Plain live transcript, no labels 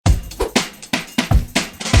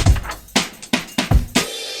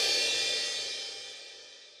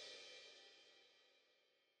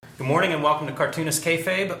Good morning and welcome to Cartoonist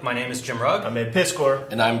Kayfabe. My name is Jim Rugg. I'm Ed Piskor.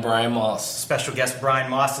 And I'm Brian Moss. Special guest Brian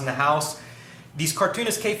Moss in the house. These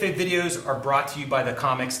Cartoonist Kayfabe videos are brought to you by the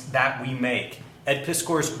comics that we make. Ed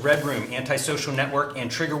Piskor's Red Room, Antisocial Network,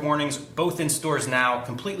 and Trigger Warnings, both in stores now,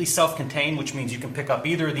 completely self-contained, which means you can pick up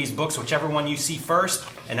either of these books, whichever one you see first,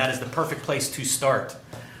 and that is the perfect place to start.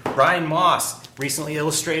 Brian Moss recently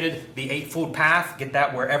illustrated The Eightfold Path. Get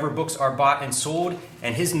that wherever books are bought and sold.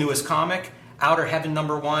 And his newest comic, Outer Heaven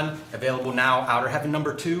 #1, available now. Outer Heaven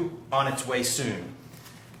 #2, on its way soon.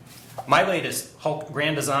 My latest, Hulk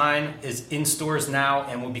Grand Design, is in stores now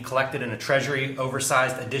and will be collected in a Treasury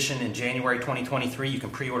oversized edition in January 2023. You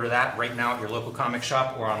can pre-order that right now at your local comic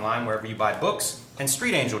shop or online wherever you buy books. And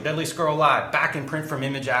Street Angel, Deadliest Girl Alive, back in print from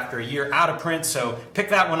Image after a year out of print, so pick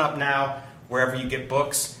that one up now wherever you get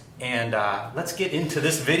books. And let's get into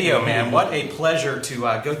this video, man. What a pleasure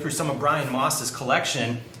to go through some of Brian Moss's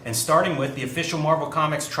collection, and starting with the official Marvel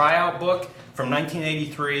Comics tryout book from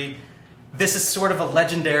 1983. This is sort of a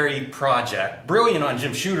legendary project. Brilliant on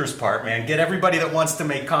Jim Shooter's part, man. Get everybody that wants to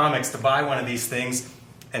make comics to buy one of these things,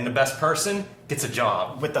 and the best person gets a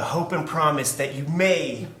job. With the hope and promise that you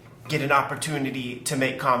may get an opportunity to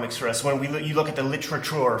make comics for us. When you look at the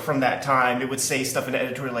literature from that time, it would say stuff in the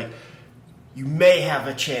editorial like, you may have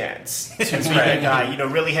a chance to be a guy,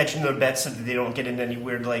 really hedging their bets so that they don't get into any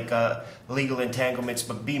weird legal entanglements.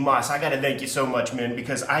 But B. Moss, I gotta thank you so much, man,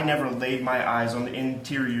 because I never laid my eyes on the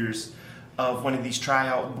interiors of one of these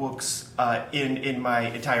tryout books in my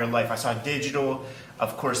entire life. I saw digital,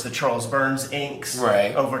 of course, the Charles Burns inks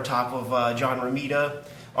over top of John Romita,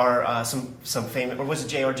 or some famous, or was it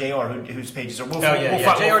JR whose pages are? We'll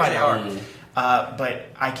find out. But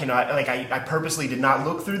I cannot, I purposely did not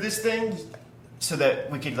look through this thing so that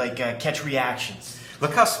we could catch reactions.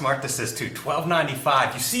 Look how smart this is too.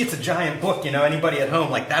 $12.95. You see, it's a giant book. Anybody at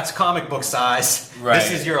home, that's comic book size. Right. This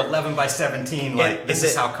is your 11 by 17. This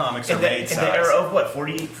is how comics are made. In the era of what,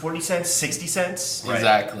 40 cents, 60 cents? Right.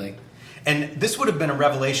 Exactly. And this would have been a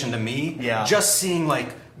revelation to me. Yeah. Just seeing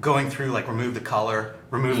going through remove the color,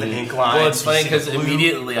 remove the ink lines. Well, it's funny because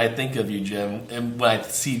immediately I think of you, Jim, and when I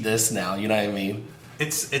see this now, you know what I mean?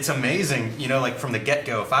 It's amazing, from the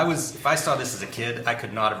get-go. If I saw this as a kid, I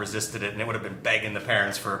could not have resisted it, and it would have been begging the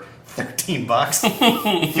parents for $13.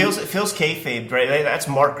 feels kayfabe, right? That's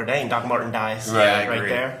marker. That ain't Doc Martin Dies. Right, right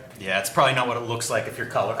there. Yeah, it's probably not what it looks like if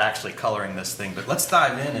you're actually coloring this thing. But let's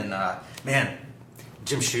dive in, and man,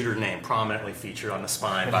 Jim Shooter's name prominently featured on the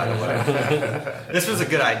spine, by the way. This was a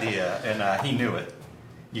good idea, and he knew it.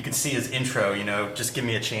 You can see his intro, just give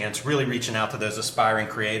me a chance, really reaching out to those aspiring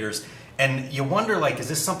creators. And you wonder, is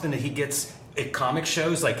this something that he gets at comic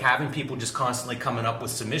shows, having people just constantly coming up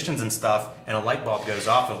with submissions and stuff, and a light bulb goes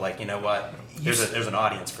off of what, there's an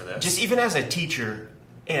audience for this. Just even as a teacher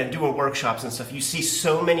and doing workshops and stuff, you see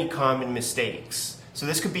so many common mistakes. So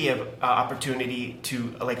this could be an opportunity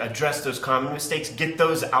to address those common mistakes, get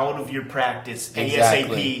those out of your practice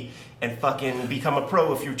ASAP, and fucking become a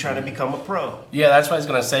pro if you're trying to become a pro. Yeah, that's what I was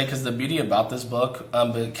going to say, because the beauty about this book,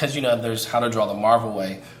 because there's How to Draw the Marvel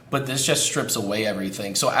Way, but this just strips away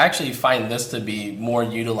everything. So I actually find this to be more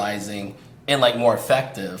utilizing and more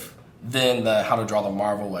effective than the How to Draw the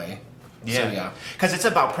Marvel Way. Yeah, because it's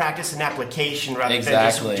about practice and application rather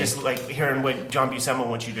than just hearing what John Buscema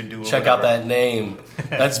wants you to do. Check out that name.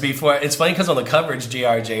 That's before. It's funny because on the cover it's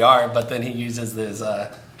JR, but then he uses this,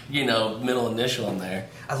 middle initial in there.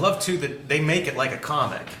 I love too that they make it like a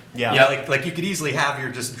comic. Yeah, you could easily have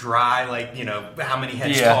your just dry, how many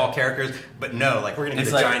heads tall characters, but no, we're gonna get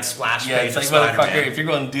a giant splash page. Yeah, it's motherfucker, if you're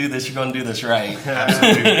going to do this, you're going to do this right.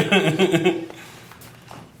 Absolutely.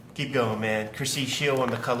 Keep going, man. Chrissy Shield on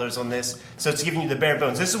the colors on this. So it's giving you the bare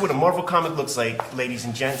bones. This is what a Marvel comic looks like, ladies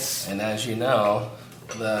and gents. And as you know,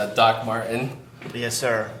 the Doc Martin. Yes,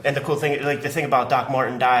 sir. And the cool thing, the thing about Doc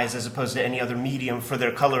Martin dyes as opposed to any other medium for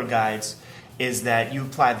their color guides is that you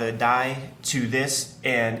apply the dye to this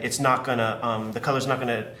and it's not gonna, the color's not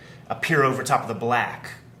gonna appear over top of the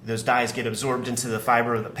black. Those dyes get absorbed into the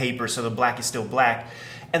fiber of the paper, so the black is still black.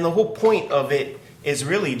 And the whole point of it is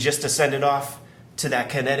really just to send it off to that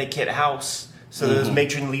Connecticut house. So those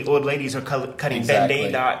matronly old ladies are cutting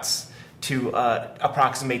Band-Aid dots to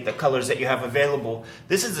approximate the colors that you have available.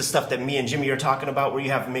 This is the stuff that me and Jimmy are talking about, where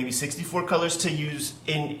you have maybe 64 colors to use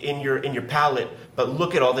in your palette, but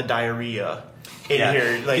look at all the diarrhea in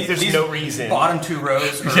here. There's no reason. Bottom two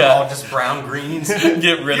rows are all just brown greens.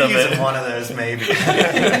 Get rid of it. Using one of those, maybe.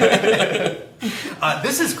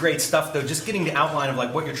 This is great stuff, though, just getting the outline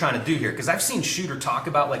of what you're trying to do here, because I've seen Shooter talk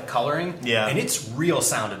about coloring, and it's real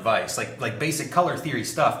sound advice, like basic color theory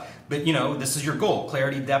stuff. But this is your goal: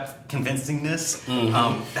 clarity, depth, convincingness.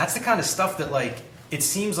 That's the kind of stuff that it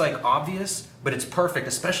seems like obvious, but it's perfect,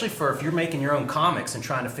 especially for if you're making your own comics and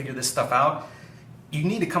trying to figure this stuff out. You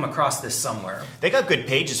need to come across this somewhere. They got good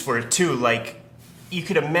pages for it too. Like, you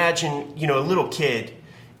could imagine, a little kid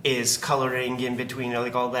is coloring in between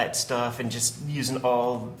like all that stuff and just using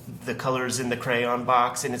all the colors in the crayon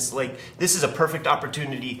box, and it's like this is a perfect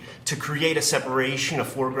opportunity to create a separation, a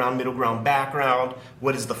foreground, middle ground, background.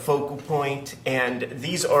 What is the focal point? And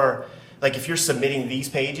these are like, if you're submitting these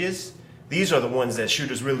pages, these are the ones that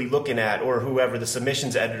shooter's really looking at, or whoever, the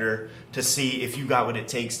submissions editor, to see if you got what it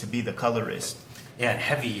takes to be the colorist. Yeah, and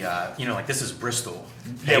heavy, like this is Bristol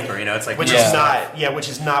paper, it's like... Which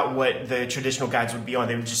is not what the traditional guides would be on.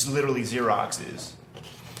 They were just literally Xeroxes.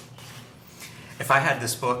 If I had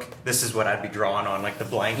this book, this is what I'd be drawing on, like the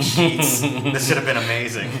blank sheets. This would have been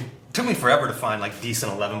amazing. It took me forever to find like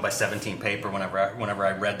decent 11 by 17 paper whenever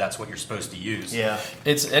I read that's what you're supposed to use. Yeah.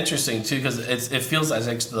 It's interesting too because it feels as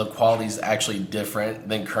if the quality is actually different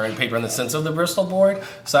than current paper in the sense of the Bristol board.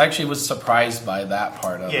 So I actually was surprised by that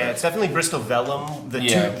part of it. Yeah, it's definitely Bristol vellum,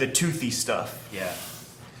 the toothy stuff. Yeah.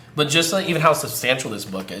 But just like even how substantial this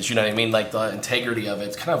book is, you know what I mean? Like the integrity of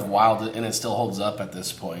it's kind of wild, and it still holds up at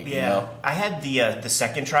this point. Yeah, you know? I had the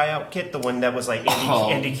second tryout kit, the one that was like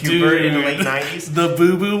Andy Cooper in the late '90s, the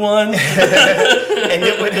Boo Boo one, and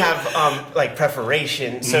it would have like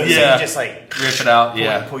perforation, so you just like rip it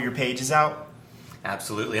out, pull your pages out.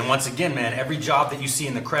 Absolutely, and once again, man, every job that you see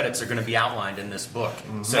in the credits are going to be outlined in this book.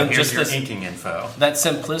 Mm-hmm. So and here's just your inking info. That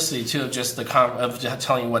simplicity too, of just of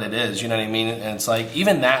telling you what it is. You know what I mean? And it's like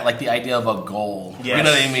even that, like the idea of a goal. Yes. You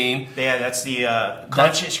know what I mean? Yeah, that's the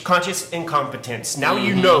conscious incompetence. Now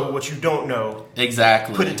you know what you don't know.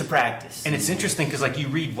 Exactly. Put it to practice. And it's interesting because like you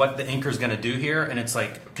read what the inker's going to do here, and it's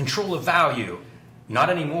like control of value. Not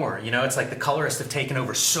anymore. It's like the colorists have taken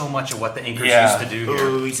over so much of what the inkers used to do here.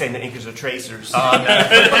 Ooh, he's saying the inkers are tracers. No.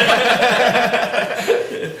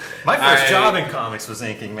 My first job in comics was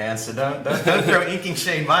inking, man, so don't throw inking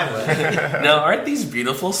shade my way. Now, aren't these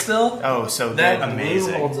beautiful still? Oh, so that good.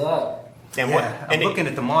 Amazing. holds up. And I'm looking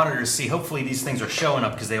at the monitor to see, hopefully these things are showing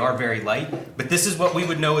up because they are very light, but this is what we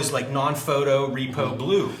would know as like non-photo repo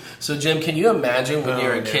blue. So Jim, can you imagine when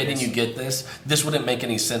you're a kid and you get this wouldn't make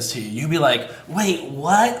any sense to you. You'd be like, wait,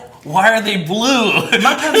 what? Why are they blue?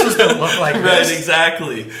 My pencils don't look like this. Right,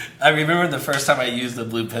 exactly. I remember the first time I used a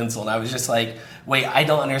blue pencil and I was just like, wait, I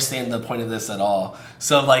don't understand the point of this at all.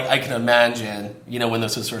 So like I can imagine, when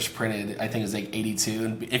this was first printed, I think it was like 82,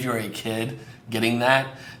 and if you were a kid getting that,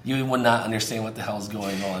 you would not understand what the hell's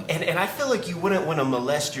going on. And I feel like you wouldn't want to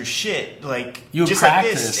molest your shit. Like, you just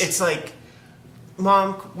practice. Like this. It's like,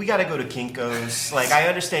 Mom, we got to go to Kinko's. Like, I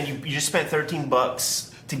understand you just spent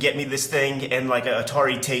 $13 to get me this thing, and like an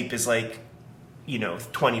Atari tape is like,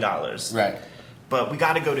 $20. Right. But we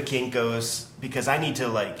got to go to Kinko's because I need to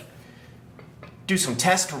like do some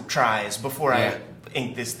test tries before I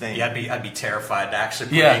ink this thing. Yeah, I'd be terrified to actually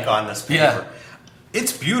put ink on this paper. Yeah.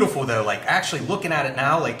 It's beautiful though. Like actually looking at it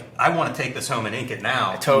now, like I want to take this home and ink it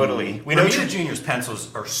now. Totally. We know Romita Jr.'s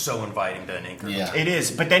pencils are so inviting to an inker. Yeah. It is.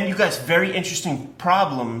 But then you guys very interesting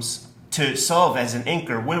problems to solve as an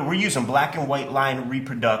inker. We're using black and white line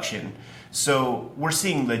reproduction. So we're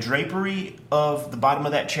seeing the drapery of the bottom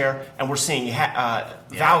of that chair, and we're seeing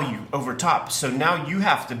value over top. So now you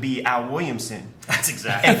have to be Al Williamson. That's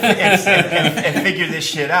exactly. and figure this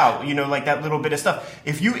shit out. Like that little bit of stuff.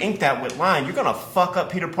 If you ink that with line, you're gonna fuck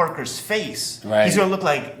up Peter Parker's face. Right. He's gonna look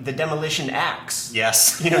like the demolition axe.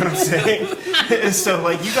 Yes. You know what I'm saying? So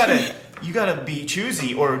like you gotta be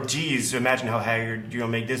choosy, or geez, imagine how haggard you're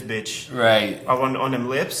gonna make this bitch. Right. On them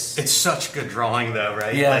lips. It's such good drawing though,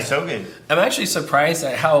 right? Yeah. Like, so good. I'm actually surprised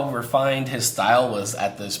at how refined his style was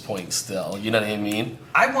at this point still. You know what I mean?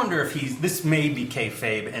 I wonder if this may be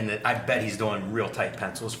kayfabe, and that I bet he's doing real tight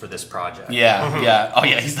pencils for this project. Yeah, yeah. Oh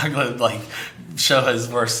yeah, he's not gonna like show his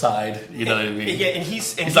worst side. You know what I mean? Yeah, and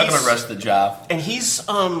he's not gonna rush the job. And he's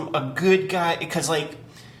a good guy because like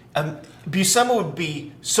Buscema would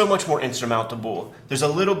be so much more insurmountable. There's a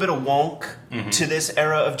little bit of wonk to this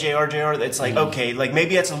era of JRJR that's like okay, like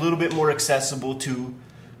maybe that's a little bit more accessible to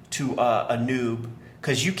a noob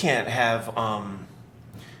because you can't have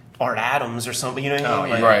Art Adams or something. You know what I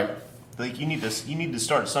mean? Yeah. Right. Like you need to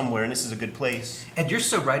start somewhere, and this is a good place. And you're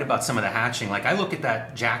so right about some of the hatching. Like I look at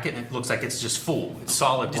that jacket, and it looks like it's just full. It's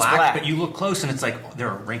solid black, black. but you look close, and it's like there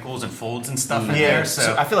are wrinkles and folds and stuff in Yeah, there.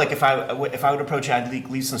 so I feel like if I would approach it, I'd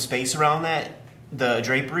leave some space around the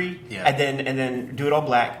drapery, and then do it all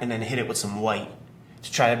black, and then hit it with some white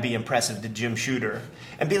to try to be impressive to Jim Shooter,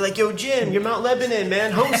 and be like, "Yo, Jim, you're Mount Lebanon,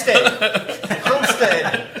 man, Homestead,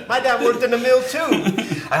 Homestead. My dad worked in the mill too."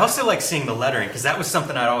 I also like seeing the lettering because that was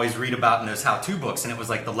something I'd always read about in those how-to books, and it was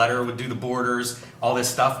like the letterer would do the borders, all this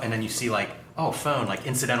stuff, and then you see like, oh, phone, like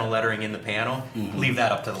incidental lettering in the panel. Leave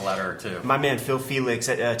that up to the letterer too. My man Phil Felix,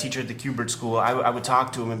 teacher at the Kubert School, I would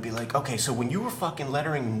talk to him and be like, okay, so when you were fucking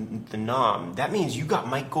lettering the nom, that means you got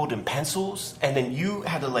Mike Golden pencils, and then you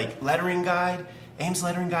had a like lettering guide, Ames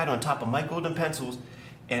lettering guide on top of Mike Golden pencils,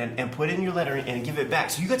 and put in your lettering and give it back.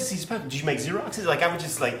 So you got to see his pencils. Did you make Xeroxes? Like, I would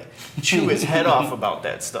just like chew his head off about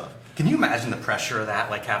that stuff. Can you imagine the pressure of that,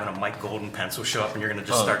 like having a Mike Golden pencil show up and you're going to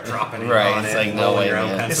just start dropping it right, on it's it like, and no rolling way, your own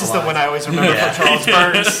man. pencil This is the lines? one I always remember from Charles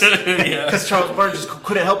Burns. Yeah. Because Charles Burns just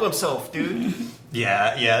couldn't help himself, dude.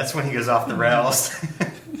 Yeah, that's when he goes off the rails.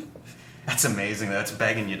 That's amazing. That's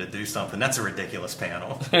begging you to do something. That's a ridiculous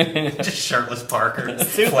panel. Just shirtless Parker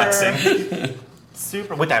flexing.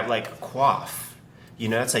 Super. With that, like, coif. You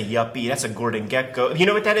know, that's a yuppie. That's a Gordon Gekko. You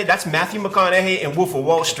know what that is? That's Matthew McConaughey and Wolf of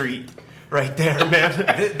Wall Street. Right there, man.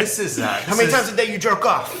 This is How many times a day you jerk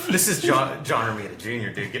off? This is John Romita Jr.,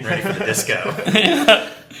 dude, getting ready for the disco.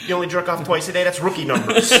 You only jerk off twice a day? That's rookie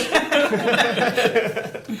numbers.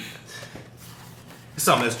 It's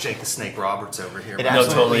almost Jake the Snake Roberts over here. It man.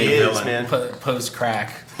 absolutely totally is, villain. man. Post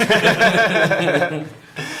crack. That's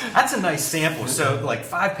a nice sample. So, like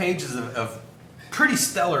 5 pages of pretty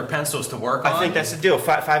stellar pencils to work on. I think that's the deal.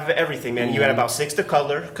 Five of everything, man. You had about 6 to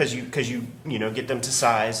color because you get them to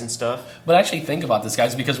size and stuff. But actually think about this,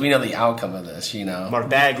 guys, because we know the outcome of this, you know. Mark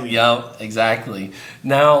Bagley. Yeah, exactly.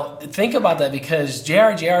 Now, think about that because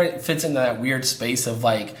JR fits into that weird space of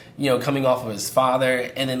like, you know, coming off of his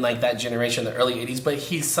father and then like that generation in the early 80s, but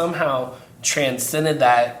he somehow transcended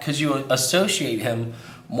that because you associate him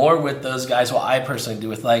more with those guys, what I personally do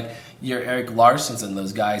with like your Eric Larsons and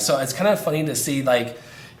those guys. So it's kind of funny to see like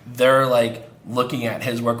they're like looking at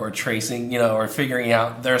his work or tracing, you know, or figuring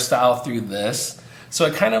out their style through this. So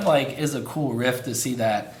it kind of like is a cool riff to see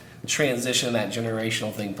that transition, that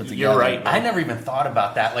generational thing put together. You're right. I never even thought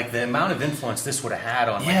about that. Like the amount of influence this would have had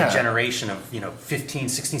on like Yeah. a generation of, 15,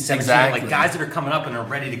 16, 17, Exactly. like guys that are coming up and are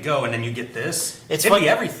ready to go, and then you get this. It's It'd funny. be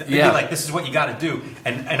everything. It'd Yeah. be like, this is what you got to do.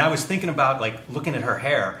 And I was thinking about like looking at her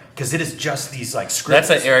hair because it is just these like scripts.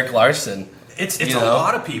 That's an Eric Larson. It's you a know?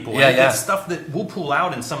 lot of people. Yeah, and yeah. It's stuff that we'll pull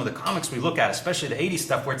out in some of the comics we look at, especially the 80s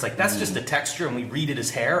stuff where it's like, that's just a texture and we read it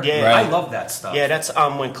as hair. Yeah. Right. I love that stuff. Yeah, that's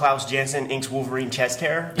when Klaus Janson inks Wolverine chest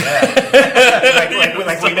hair. Yeah.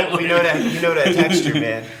 like we know that texture,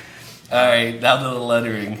 man. All right, down to the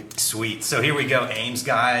lettering. Sweet. So here we go. Ames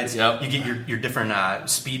guides. Yep. You get your different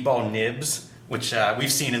speedball nibs, which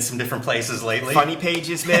we've seen in some different places lately. Funny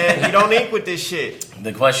pages, man. You don't ink with this shit.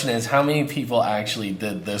 The question is, how many people actually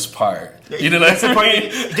did this part? You know, That's the funny,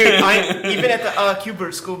 dude. Even at the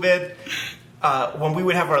Kubert School, man, when we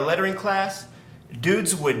would have our lettering class,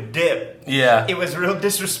 dudes would dip. Yeah. It was real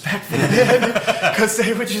disrespectful, man, because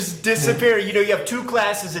they would just disappear. You know, you have 2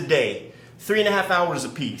 classes a day, 3.5 hours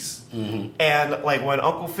apiece. And like when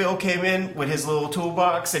Uncle Phil came in with his little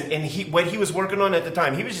toolbox and what he was working on at the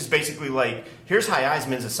time, he was just basically like, here's High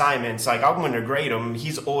Eisman's assignments. Like, I'm going to grade him.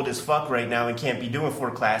 He's old as fuck right now and can't be doing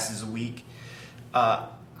 4 classes a week.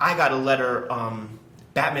 I got a letter,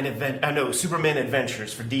 Superman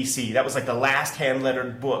Adventures for DC. That was like the last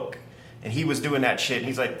hand-lettered book. And he was doing that shit. And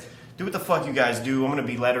he's like, do what the fuck you guys do. I'm going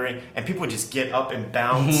to be lettering. And people would just get up and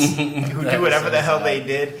bounce, who do whatever the hell they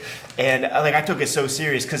did. And like I took it so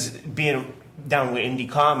serious because being down with indie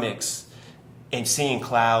comics and seeing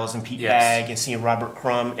Clowes and Pete Yes. Bagg and seeing Robert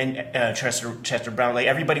Crumb and Chester Brown, like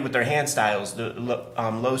everybody with their hand styles, the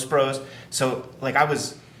Lowe's Bros. So like I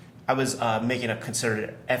was making a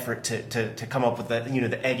concerted effort to come up with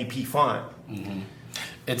the Eddie P font.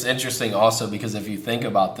 It's interesting also because if you think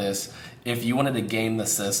about this, if you wanted to game the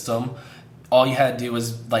system, all you had to do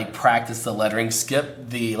was like practice the lettering, skip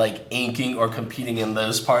the like inking or competing in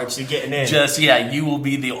those parts. You're getting in. You will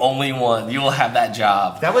be the only one. You will have that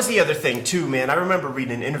job. That was the other thing too, man. I remember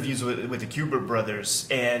reading interviews with the Kubert brothers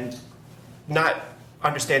and not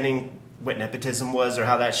understanding what nepotism was or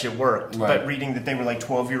how that shit worked, Right. but reading that they were like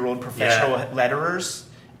 12-year-old professional letterers.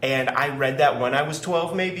 And I read that when I was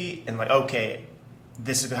 12 maybe, and like, okay,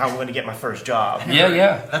 this is how I'm going to get my first job.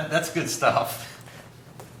 Yeah. That's good stuff.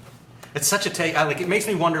 It's such a take. It makes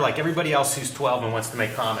me wonder, like everybody else who's 12 and wants to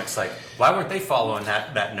make comics, like why weren't they following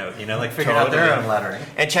that note? You know, like figuring out their Totally. own lettering.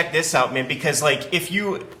 And check this out, man, because like if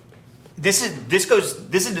you, this is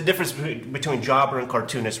the difference between jobber and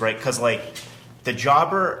cartoonist, right? Because like the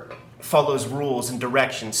jobber follows rules and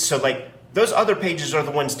directions, so like those other pages are the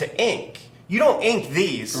ones to ink. You don't ink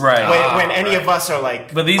these, Right. When any of us are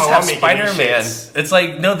like, But these oh, have I'm making Spider-Man. these shits. It's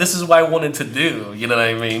like, no, this is what I wanted to do. You know what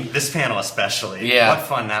I mean? This panel especially. Yeah. What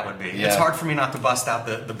fun that would be. Yeah. It's hard for me not to bust out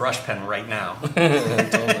the brush pen right now.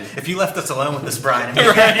 Totally. If you left us alone with this, Brian, and you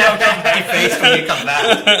don't come back face when you come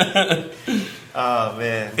back. Oh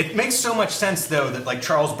man. It makes so much sense though that like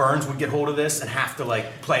Charles Burns would get hold of this and have to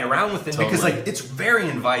like play around with it because Totally. like it's very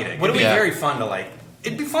inviting. What do It'd be we- very fun to like.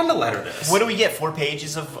 It'd be fun to letter this. What do we get? 4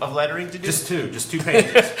 pages of lettering to do? Just two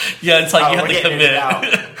pages. Yeah, it's like you have we're to getting in and out.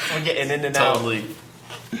 commit. We're getting in and out. Totally.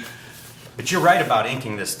 But you're right about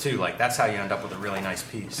inking this too. Like that's how you end up with a really nice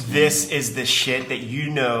piece. This is the shit that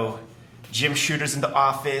Jim Shooter's in the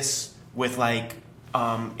office with like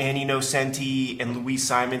Annie Nocenti and Louise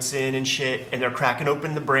Simonson and shit, and they're cracking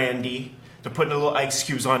open the brandy. They're putting a little ice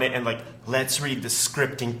cubes on it and like, let's read the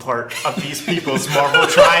scripting part of these people's Marvel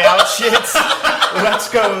tryout shits. Let's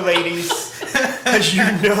go, ladies. Because you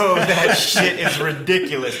know that shit is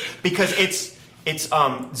ridiculous. Because it's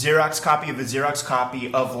Xerox copy of a Xerox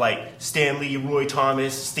copy of like Stan Lee, Roy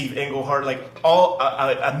Thomas, Steve Englehart, like all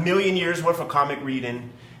a million years worth of comic reading,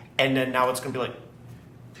 and then now it's gonna be like,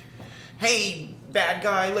 hey, bad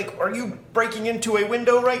guy, like, are you breaking into a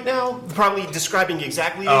window right now? Probably describing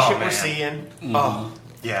exactly the shit man. we're seeing. Mm-hmm. Oh,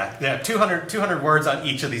 Yeah, 200 words on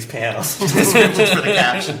each of these panels. Descriptions for the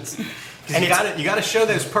captions. And You got to show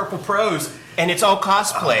those purple pros. and it's all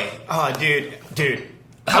cosplay. Oh, dude.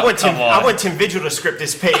 I come on. want Tim Vigil to script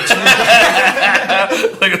this page. Look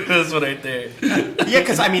at this one right there. Yeah,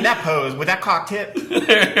 because I mean that pose with that cock tip,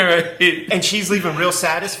 Right. and she's leaving real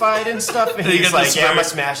satisfied and stuff. And You he's get the like, "Yeah, I'm gonna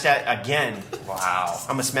smirk. smash that again. Wow. I'm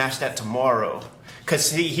gonna smash that tomorrow."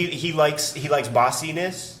 Because he likes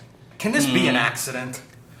bossiness. Can this be an accident?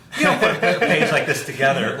 You don't put a page like this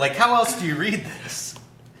together. Like, how else do you read this?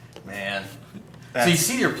 Man. So you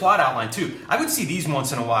see your plot outline too. I would see these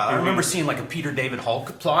once in a while. I remember seeing like a Peter David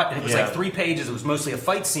Hulk plot, and it was Yeah. like 3 pages. It was mostly a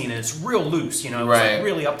fight scene, and it's real loose. You know, it was Right. like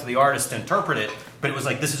really up to the artist to interpret it. But it was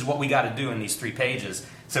like, this is what we got to do in these 3 pages.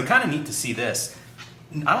 So kind of neat to see this.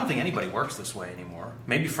 I don't think anybody works this way anymore.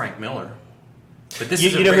 Maybe Frank Miller. But this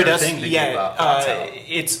is a know rare who does? thing to Yeah, give plots out.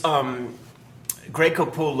 it's Greg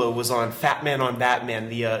Capullo was on Fat Man on Batman,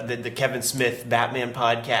 the Kevin Smith Batman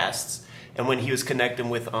podcasts, and when he was connecting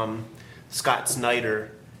with Scott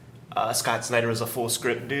Snyder was a full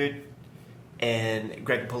script dude, and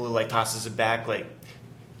Greg Capullo like tosses it back like,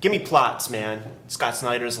 give me plots, man. Scott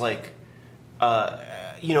Snyder's like,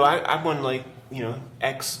 I won like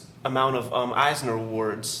X amount of Eisner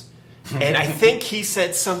Awards. And I think he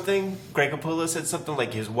said something, Greg Capullo said something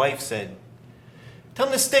like his wife said, tell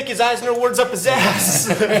him to stick his Eisner Awards up his ass.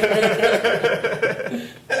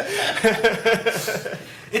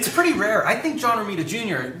 It's pretty rare. I think John Romita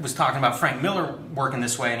Jr. was talking about Frank Miller working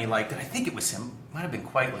this way, and he liked it. I think it was him. Might have been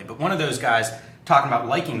Quitely, but one of those guys talking about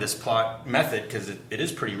liking this plot method because it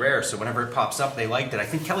is pretty rare. So whenever it pops up, they liked it. I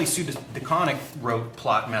think Kelly Sue DeConnick wrote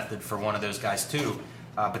plot method for one of those guys too.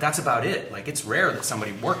 But that's about it. Like, it's rare that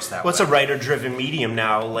somebody works that What's way. a writer-driven medium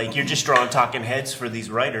now? Like, you're just drawing talking heads for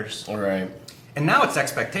these writers. All right. And now it's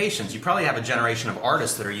expectations. You probably have a generation of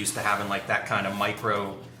artists that are used to having like that kind of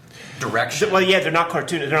micro direction. Well, yeah, they're not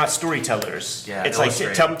cartoonists. They're not storytellers. Yeah, it's like,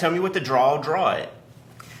 illustrate. tell me what to draw, I'll draw it.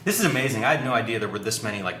 This is amazing. I had no idea there were this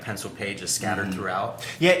many like pencil pages scattered throughout.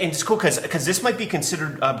 Yeah, and it's cool because this might be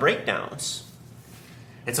considered breakdowns.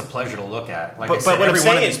 It's a pleasure to look at. Like But- I said, but what I'm every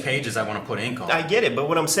one of saying- these pages I want to put ink on. I get it, but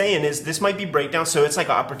what I'm saying is this might be breakdown, so it's like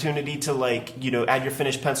an opportunity to like, add your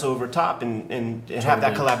finished pencil over top and have that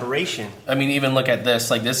Totally. collaboration. I mean, even look at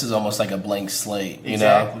this. Like, this is almost like a blank slate, you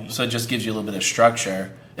Exactly. know? So it just gives you a little bit of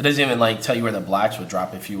structure. It doesn't even, like, tell you where the blacks would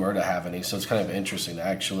drop if you were to have any. So it's kind of interesting to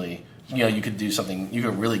actually, you could do something, you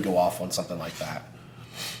could really go off on something like that.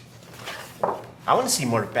 I want to see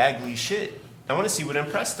more Bagley shit. I want to see what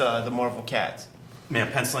impressed the Marvel cats. Man,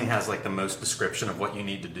 penciling has like the most description of what you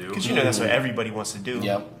need to do. Because that's what everybody wants to do.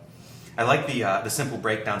 Yep. I like the simple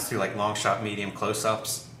breakdowns too, like long shot, medium,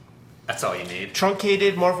 close-ups. That's all you need.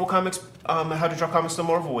 Truncated Marvel comics, how to draw comics the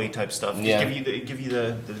Marvel way type stuff. Just Yeah. give you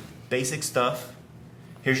the basic stuff.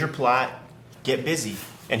 Here's your plot. Get busy.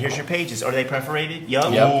 And here's your pages. Are they perforated?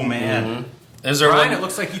 Yup. Yep. Oh man, Is there Brian, one? it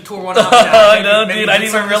looks like you tore one out. Now. I know, Maybe dude. I get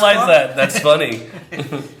didn't some even of this realize book? that. That's funny.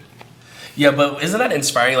 Yeah, but isn't that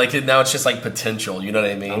inspiring? Like, now it's just like potential. You know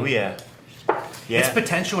what I mean? Oh yeah. It's Yeah.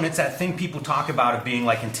 potential, and it's that thing people talk about of being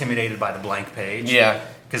like intimidated by the blank page. Yeah.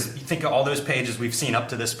 Because you think of all those pages we've seen up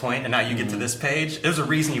to this point, and now you get to this page. There's a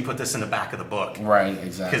reason you put this in the back of the book. Right.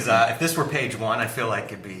 Exactly. Because if this were page 1, I feel like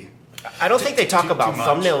it'd be. I don't think they talk too about much.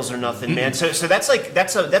 thumbnails or nothing, man. So that's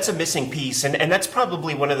a missing piece, and that's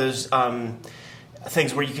probably one of those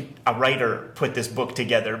things where a writer put this book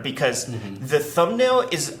together, because the thumbnail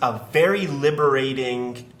is a very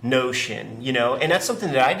liberating notion, you know, and that's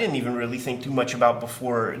something that I didn't even really think too much about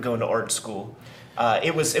before going to art school.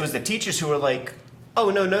 It was the teachers who were like, oh,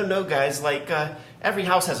 no, guys, like, every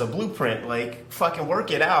house has a blueprint, like, fucking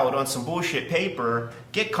work it out on some bullshit paper,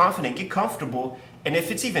 get confident, get comfortable, and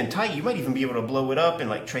if it's even tight, you might even be able to blow it up and,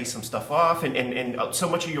 like, trace some stuff off, and so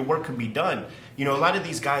much of your work could be done. You know, a lot of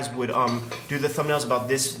these guys would do the thumbnails about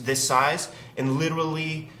this size and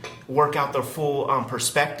literally work out their full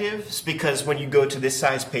perspectives, because when you go to this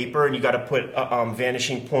size paper and you got to put a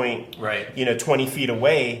vanishing point, right, 20 feet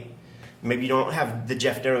away, maybe you don't have the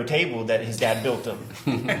Jeff Darrow table that his dad built him.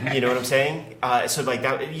 You know what I'm saying? So like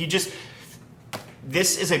that,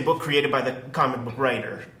 this is a book created by the comic book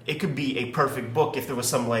writer. It could be a perfect book if there was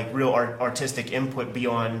some like real artistic input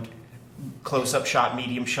beyond close-up shot,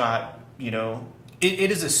 medium shot,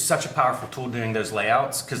 It is such a powerful tool doing those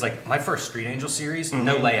layouts, because like my first Street Angel series,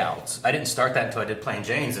 no layouts. I didn't start that until I did Plain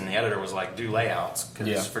Jane's, and the editor was like, do layouts,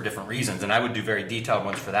 because for different reasons. And I would do very detailed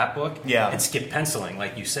ones for that book, and skip penciling,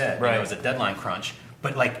 like you said, right. It was a deadline crunch.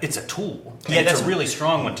 But like, it's a tool. Yeah, it's a really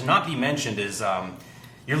strong one. To not be mentioned is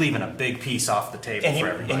you're leaving a big piece off the table for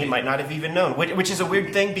everybody. And he might not have even known, which is a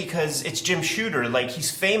weird thing, because it's Jim Shooter. Like,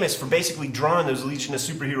 he's famous for basically drawing those Legion of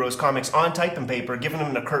Superheroes comics on type and paper, giving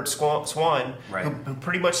them to Kurt Swan, who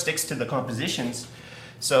pretty much sticks to the compositions.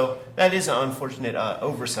 So that is an unfortunate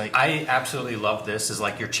oversight. I absolutely love this as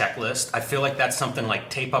like your checklist. I feel like that's something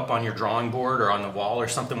like tape up on your drawing board or on the wall or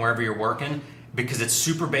something wherever you're working, because it's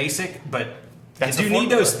super basic, but you do need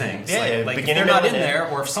those things. Yeah, like if they're not in there,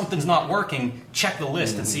 or if something's not working, check the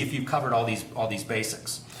list and see if you've covered all these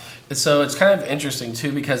basics. So it's kind of interesting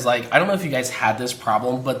too, because like, I don't know if you guys had this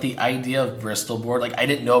problem, but the idea of Bristol board, like I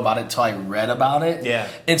didn't know about it until I read about it. Yeah.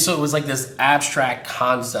 And so it was like this abstract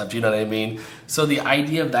concept, you know what I mean? So the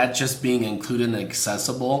idea of that just being included and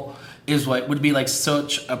accessible is what would be like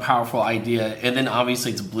such a powerful idea. And then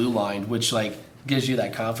obviously it's blue lined, which like gives you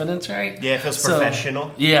that confidence, right? Yeah, it feels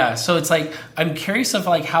professional. Yeah, so it's like, I'm curious of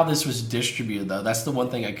like how this was distributed though. That's the one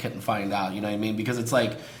thing I couldn't find out, you know what I mean? Because it's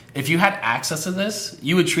like, if you had access to this,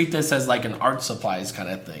 you would treat this as like an art supplies kind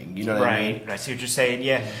of thing, you know what I mean? Right, I see what you're saying,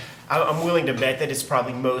 yeah. I'm willing to bet that it's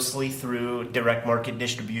probably mostly through direct market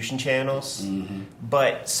distribution channels,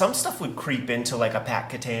 but some stuff would creep into like a Pat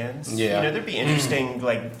Catan's. Yeah. There'd be interesting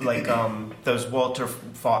like those Walter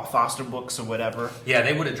Foster books or whatever. Yeah,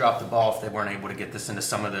 they would have dropped the ball if they weren't able to get this into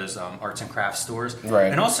some of those arts and crafts stores. Right.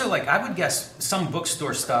 And also, like, I would guess some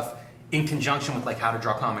bookstore stuff in conjunction with like How to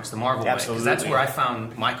Draw Comics the Marvel Way, because that's where I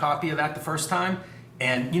found my copy of that the first time.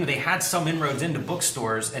 And, they had some inroads into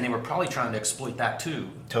bookstores, and they were probably trying to exploit that too.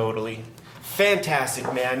 Totally.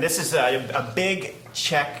 Fantastic, man. This is a big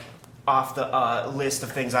check off the list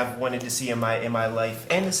of things I've wanted to see in my life,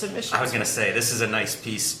 and the submissions. I was going to say, this is a nice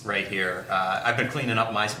piece right here. I've been cleaning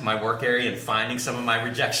up my work area and finding some of my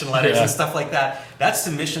rejection letters and stuff like that. That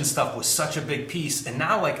submission stuff was such a big piece. And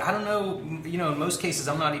now, like, I don't know, in most cases,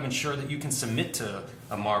 I'm not even sure that you can submit to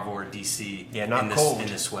a Marvel or DC in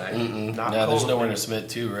this way. There's nowhere to submit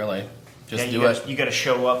to, really. Just do it. You got to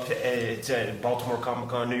show up at Baltimore Comic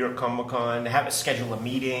Con, New York Comic Con, schedule a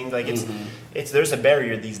meeting. Like there's a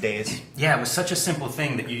barrier these days. Yeah, it was such a simple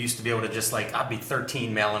thing that you used to be able to just like, I'd be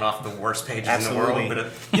 13 mailing off the worst pages in the world,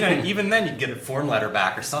 but even then you'd get a form letter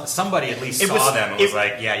back, or somebody at least saw them and was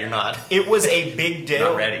like, yeah, you're not. It was a big deal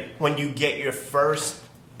not ready. When you get your first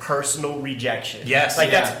personal rejection. Yes,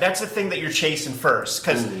 that's the thing that you're chasing first,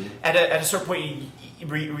 because at a certain point,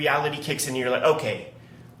 reality kicks in, and you're like, okay,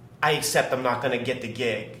 I accept I'm not going to get the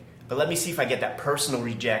gig, but let me see if I get that personal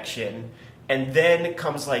rejection. And then it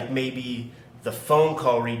comes like maybe the phone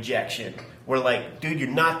call rejection, where like, dude, you're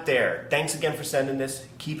not there. Thanks again for sending this.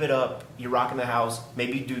 Keep it up. You're rocking the house.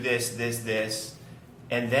 Maybe do this.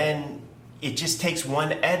 And then it just takes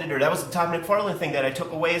one editor. That was the Todd McFarlane thing that I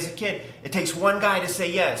took away as a kid. It takes one guy to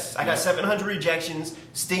say yes. I got 700 rejections.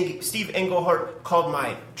 Steve Englehart called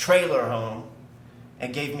my trailer home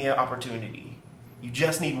and gave me an opportunity. You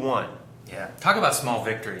just need one. Yeah. Talk about small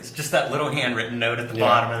victories. Just that little handwritten note at the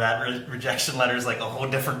bottom of that rejection letter is like a whole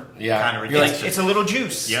different kind of rejection. It's a little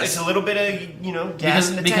juice. Yes. It's a little bit of,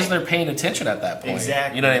 gas in the because tank. they're paying attention at that point.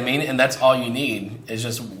 Exactly. You know what I mean? And that's all you need is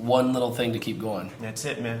just one little thing to keep going. That's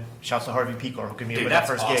it, man. Shouts to Harvey Picor who gave me that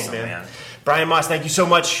first awesome, gig, man. Brian Moss, thank you so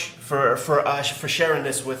much for sharing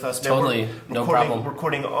this with us, man. Totally, no problem.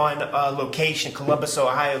 Recording on location, Columbus,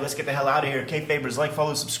 Ohio. Let's get the hell out of here. K-Fabers, like,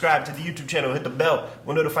 follow, subscribe to the YouTube channel. Hit the bell.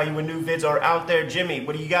 We'll notify you when new vids are out there. Jimmy,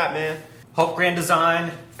 what do you got, man? Hulk Grand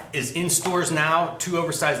Design is in stores now. 2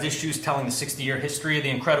 oversized issues telling the 60-year history of the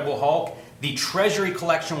Incredible Hulk. The Treasury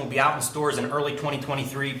Collection will be out in stores in early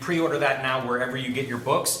 2023. Pre-order that now wherever you get your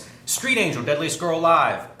books. Street Angel, Deadliest Girl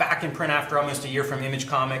Alive, back in print after almost a year from Image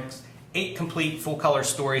Comics. 8 complete full-color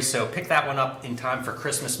stories, so pick that one up in time for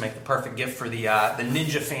Christmas. Make the perfect gift for the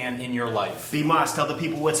ninja fan in your life. B. Moss, tell the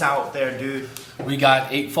people what's out there, dude. We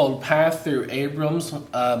got Eightfold Path through Abrams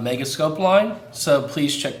Megascope line, so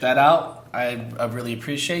please check that out. I really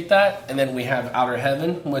appreciate that. And then we have Outer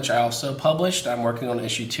Heaven, which I also published. I'm working on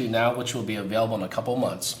issue 2 now, which will be available in a couple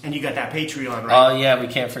months. And you got that Patreon, right? Oh, yeah, we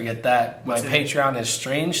can't forget that. What's My it? Patreon is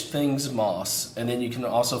Strange Things Moss. And then you can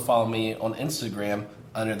also follow me on Instagram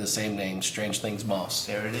under the same name, Strange Things Moss.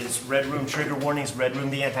 There it is. Red Room Trigger Warnings. Red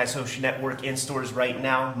Room, the antisocial network, in stores right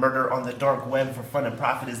now. Murder on the Dark Web for Fun and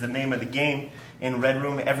Profit is the name of the game. In Red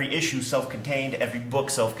Room, every issue self-contained, every book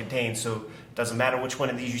self-contained. So it doesn't matter which one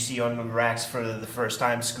of these you see on the racks for the first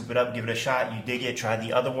time. Scoop it up, give it a shot. You dig it, try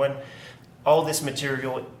the other one. All this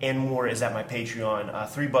material and more is at my Patreon.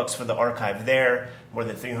 $3 for the archive there. More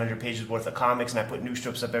than 300 pages worth of comics, and I put new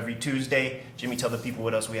strips up every Tuesday. Jimmy, tell the people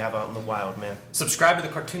what else we have out in the wild, man. Subscribe to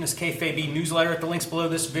the Cartoonist Kayfabe newsletter at the links below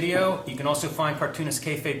this video. You can also find Cartoonist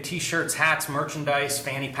Kayfabe t-shirts, hats, merchandise,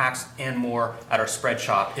 fanny packs, and more at our spread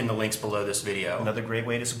shop in the links below this video. Another great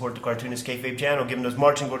way to support the Cartoonist Kayfabe channel. Given those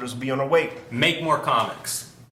marching orders will be on our way. Make more comics.